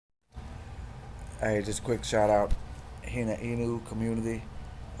Hey, just a quick shout out, HinA INU community.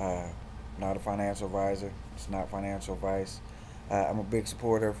 Uh, Not a financial advisor. It's not financial advice. I'm a big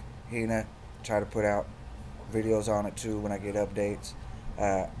supporter of HinA. Try to put out videos on it too when I get updates.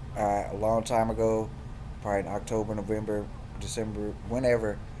 Uh, a long time ago, probably in October, November, December,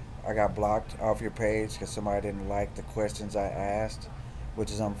 whenever, I got blocked off your page because somebody didn't like the questions I asked, which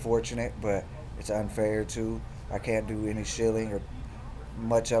is unfortunate, but it's unfair too. I can't do any shilling or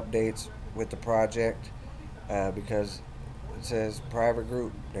much updates with the project because it says private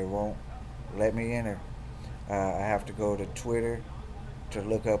group. They won't let me enter. I have to go to Twitter to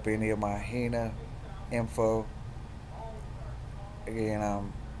look up any of my HinA info. Again,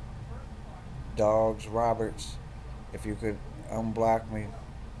 I'm Jdogg Roberts. If you could unblock me,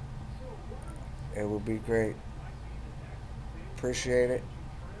 it would be great. Appreciate it.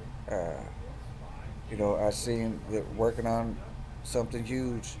 Uh, I seen that working on something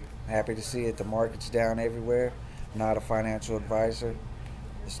huge. Happy to see it. The market's down everywhere. Not a financial advisor.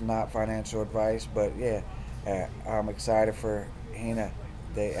 It's not financial advice, but yeah, I'm excited for HinA.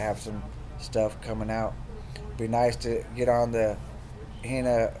 They have some stuff coming out. Be nice to get on the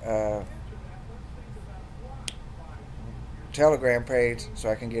HinA Telegram page so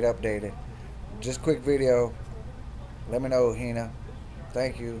I can get updated. Just quick video. Let me know, HinA.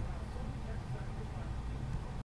 Thank you.